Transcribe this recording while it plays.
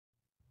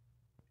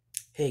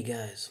Hey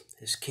guys,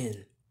 it's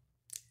Ken.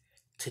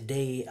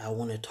 Today I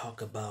want to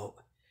talk about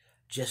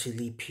Jesse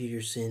Lee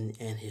Peterson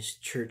and his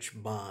church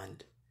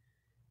bond.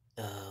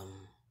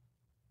 Um,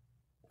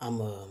 I'm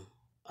a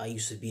I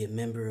used to be a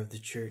member of the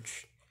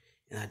church,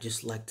 and I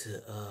just like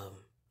to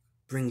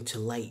bring to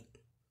light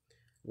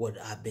what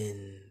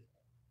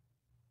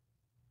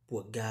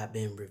what God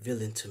been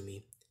revealing to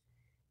me.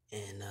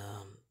 And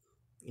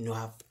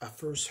I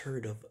first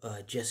heard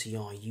of Jesse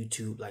on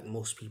YouTube, like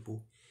most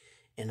people,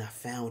 and I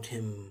found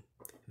him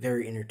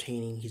very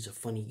entertaining. He's a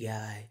funny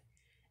guy,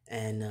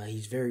 and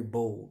he's very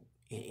bold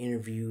in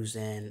interviews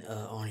and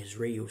on his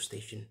radio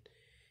station.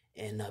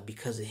 And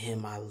because of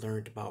him, I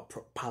learned about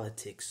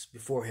politics.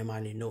 Before him,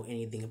 I didn't know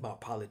anything about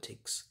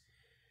politics.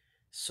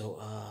 So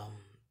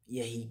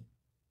yeah,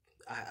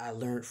 I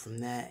learned from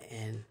that,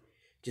 and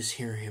just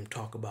hearing him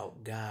talk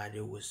about God,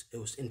 it was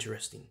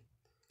interesting.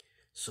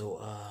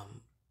 So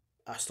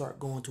I start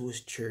going to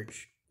his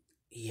church.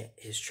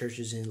 His church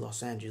is in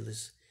Los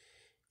Angeles,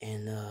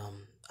 and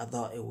I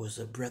thought it was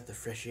a breath of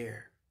fresh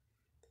air.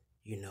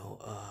 You know,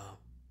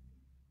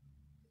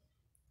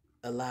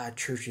 a lot of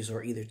churches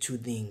are either two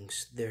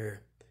things.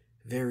 They're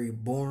very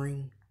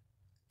boring.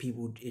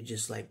 People, it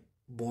just like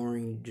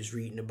boring, just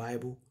reading the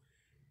Bible,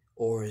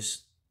 or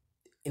it's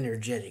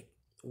energetic,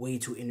 way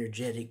too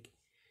energetic.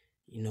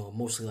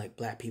 Mostly like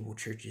black people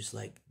churches,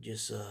 like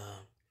just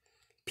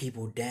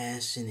people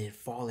dancing and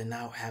falling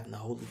out, having the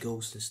Holy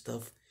Ghost and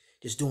stuff,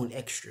 just doing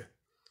extra.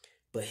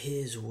 But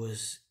his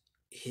was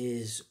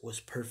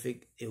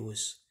perfect.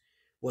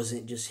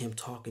 Wasn't just him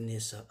talking.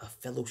 This a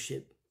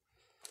fellowship,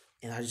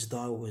 and I just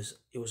thought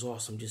it was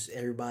awesome. Just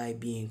everybody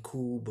being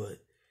cool,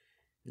 but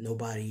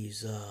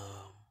nobody's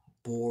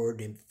bored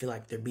and feel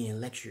like they're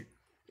being lectured.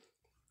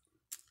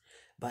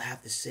 But I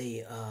have to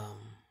say,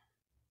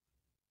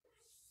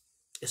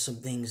 there's some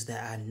things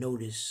that I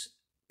noticed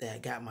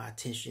that got my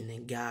attention,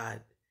 and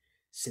God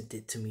sent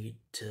it to me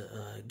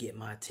to get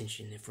my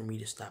attention and for me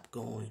to stop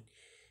going.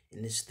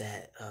 And it's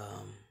that,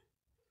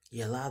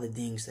 yeah, a lot of the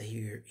things that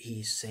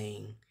he's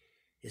saying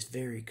is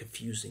very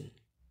confusing.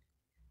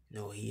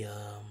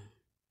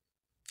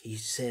 He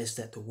says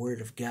that the word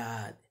of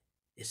God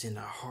is in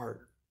our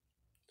heart,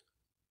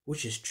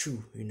 which is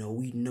true. We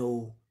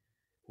know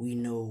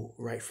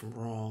right from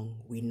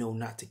wrong. We know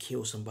not to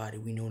kill somebody.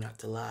 We know not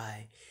to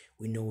lie.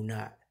 We know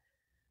not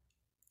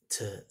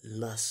to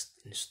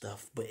lust and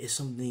stuff. But it's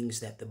some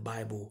things that the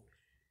Bible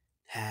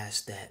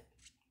has that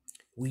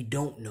we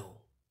don't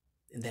know,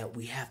 and that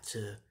we have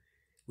to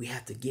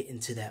get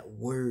into that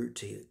word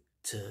to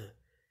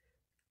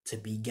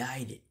be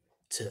guided,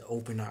 to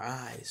open our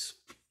eyes.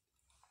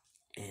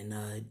 And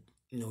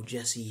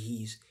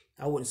Jesse,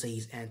 I wouldn't say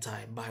he's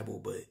anti-Bible,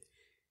 but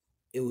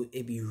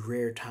it'd be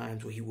rare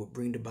times where he would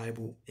bring the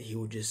Bible and he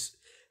would just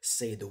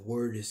say the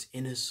word is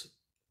in us.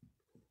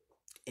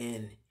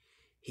 And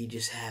he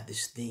just had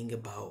this thing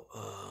about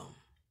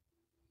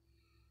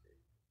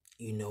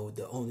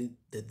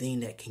the thing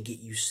that can get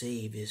you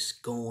saved is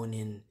going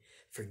and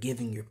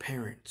forgiving your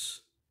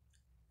parents,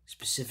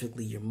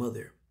 specifically your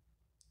mother.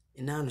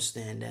 And I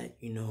understand that,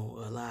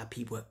 a lot of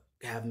people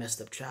have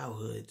messed up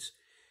childhoods,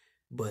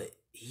 but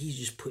he's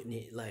just putting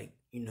it like,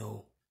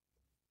 the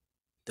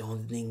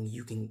only thing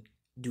you can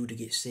do to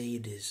get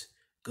saved is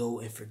go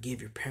and forgive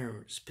your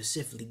parents,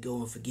 specifically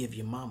go and forgive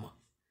your mama.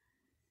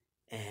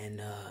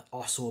 And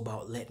also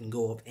about letting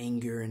go of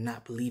anger and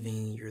not believing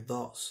in your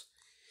thoughts.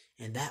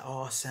 And that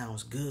all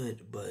sounds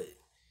good, but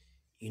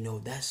you know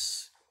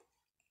that's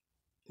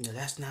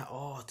that's not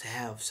all to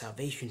have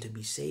salvation to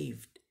be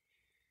saved.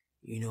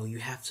 You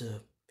have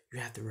to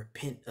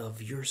repent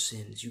of your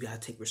sins. You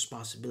got to take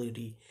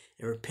responsibility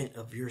and repent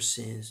of your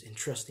sins and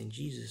trust in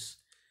Jesus.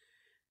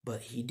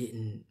 But he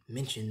didn't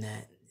mention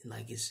that.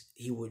 Like,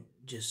 he would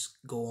just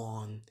go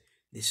on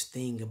this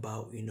thing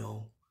about,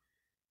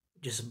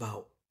 just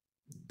about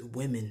the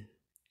women,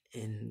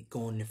 and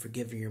going and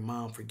forgiving your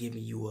mom for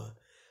giving you a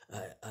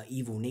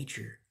evil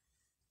nature.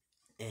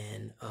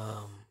 And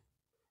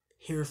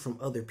hearing from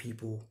other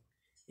people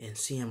and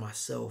seeing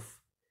myself,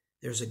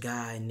 there's a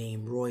guy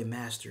named Roy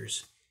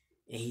Masters,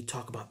 and he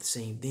talked about the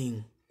same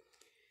thing.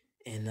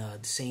 And the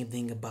same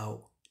thing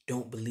about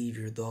don't believe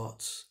your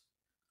thoughts,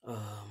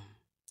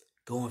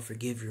 go and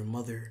forgive your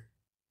mother,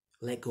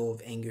 let go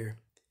of anger.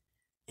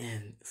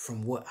 And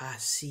from what I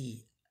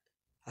see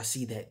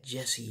that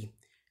Jesse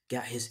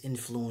got his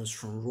influence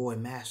from Roy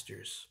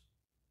Masters,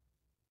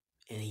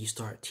 and he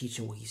started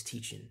teaching what he's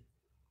teaching.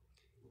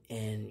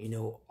 And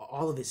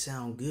all of it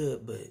sound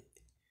good, but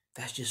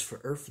that's just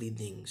for earthly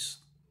things.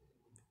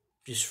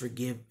 Just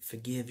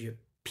forgive your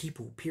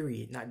people,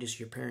 period, not just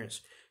your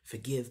parents.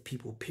 Forgive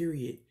people,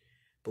 period.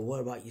 But what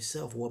about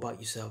yourself? What about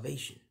your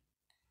salvation?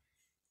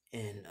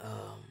 And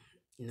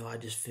I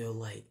just feel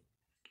like,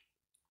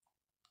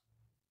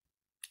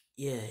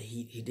 yeah,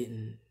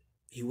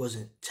 he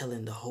wasn't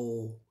telling the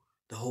whole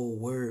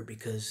word,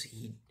 because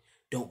he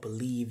don't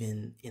believe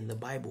in the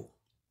Bible.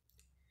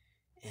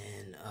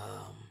 And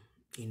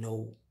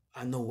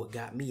I know what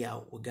got me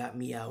out. What got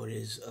me out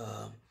is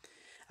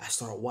I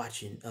started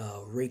watching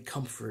Ray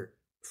Comfort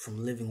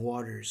from Living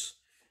Waters,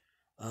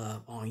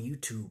 on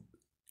YouTube,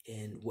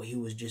 and what he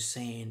was just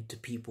saying to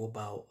people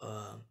about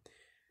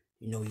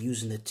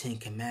using the 10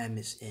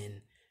 Commandments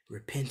and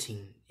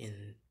repenting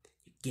and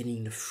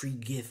getting the free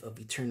gift of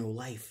eternal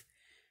life.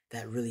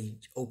 That really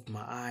opened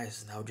my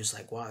eyes, and I was just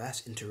like, wow,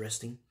 that's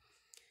interesting.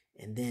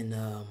 And then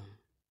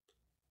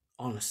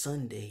on a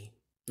Saturday,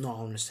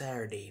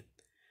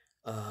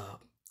 uh,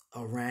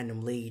 a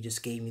random lady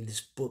just gave me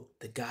this book,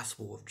 The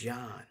Gospel of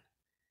John.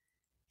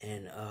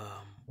 And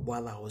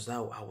while I was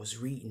out, I was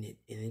reading it,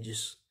 and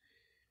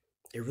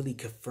it really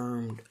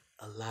confirmed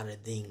a lot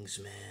of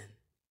things, man.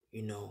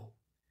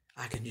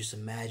 I could just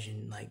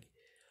imagine, like,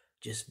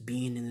 just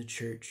being in the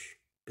church,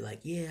 be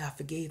like, yeah, I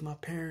forgave my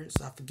parents,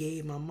 I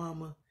forgave my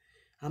mama,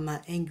 I'm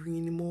not angry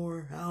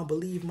anymore, I don't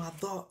believe my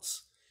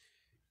thoughts.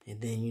 And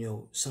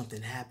then,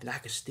 something happened. I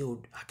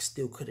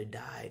still could have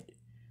died.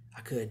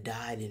 I could have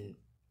died and,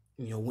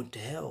 went to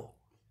hell.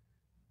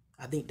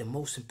 I think the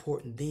most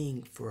important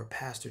thing for a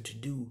pastor to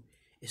do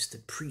is to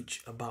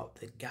preach about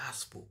the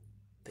gospel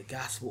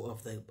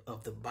of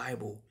the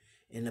Bible,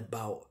 and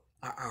about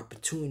our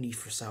opportunity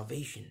for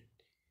salvation.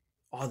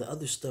 All the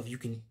other stuff you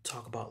can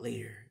talk about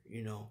later,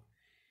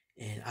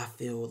 And I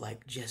feel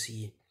like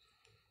Jesse,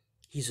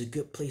 he's a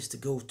good place to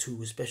go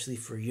to, especially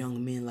for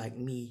young men like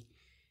me,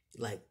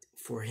 like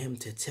for him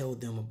to tell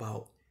them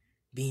about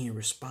being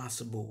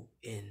responsible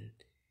and,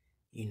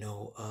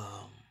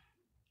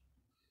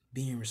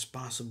 being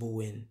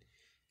responsible and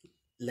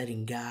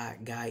letting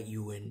God guide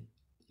you, and,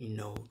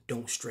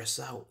 don't stress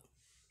out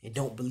and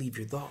don't believe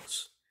your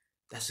thoughts.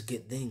 That's a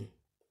good thing.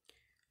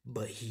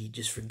 But he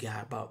just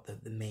forgot about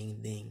the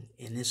main thing.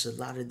 And there's a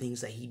lot of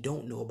things that he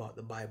don't know about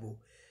the Bible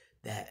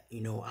that,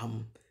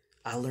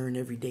 I learn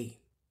every day.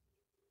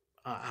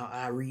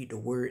 I read the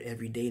word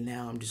every day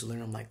now. I'm just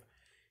learning. I'm like,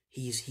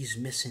 he's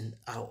missing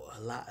out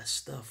a lot of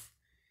stuff.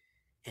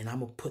 And I'm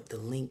gonna put the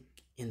link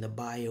in the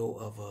bio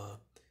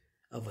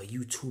of a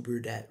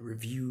YouTuber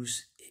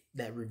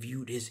that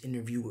reviewed his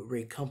interview with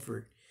Ray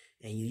Comfort,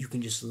 and you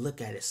can just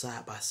look at it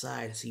side by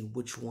side and see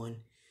which one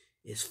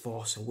is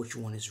false and which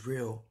one is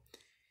real.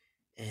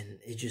 And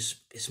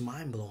it's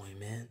mind blowing,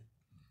 man.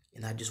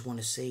 And I just want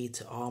to say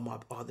to all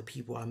the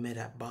people I met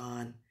at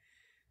Bond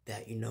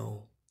that,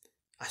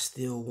 I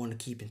still want to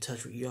keep in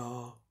touch with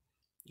y'all.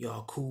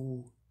 Y'all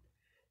cool.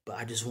 But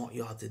I just want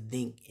y'all to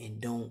think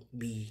and don't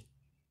be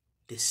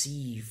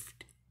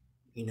deceived,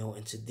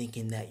 into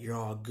thinking that you're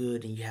all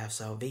good and you have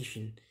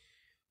salvation.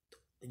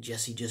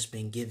 Jesse just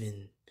been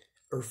given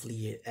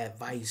earthly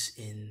advice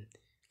and,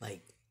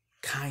 like,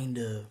 kind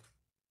of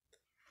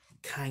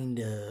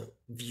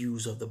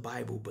views of the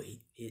Bible, but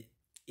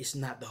it's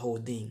not the whole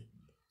thing.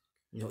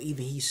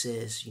 Even he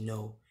says,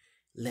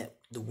 let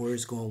the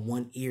words go in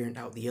one ear and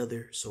out the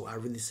other. So I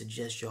really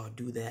suggest y'all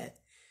do that,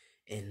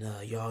 and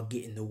y'all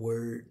get in the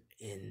word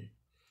and,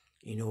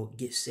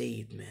 get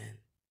saved, man.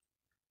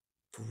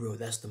 For real,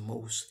 that's the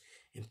most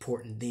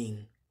important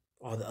thing.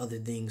 All the other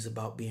things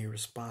about being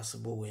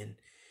responsible and,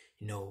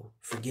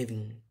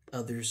 forgiving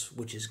others,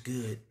 which is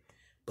good,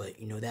 but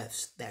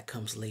that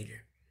comes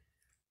later.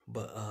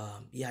 But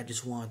yeah, I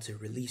just wanted to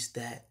release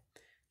that.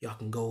 Y'all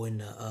can go in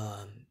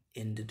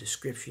the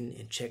description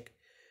and check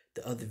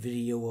the other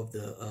video of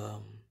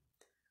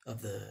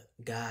the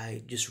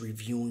guy just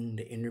reviewing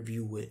the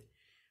interview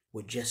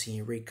with Jesse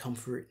and Ray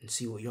Comfort, and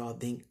see what y'all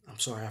think. I'm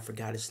sorry I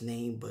forgot his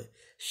name, but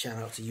shout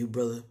out to you,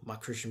 brother, my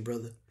Christian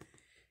brother.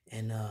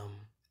 And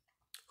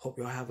hope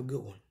y'all have a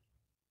good one.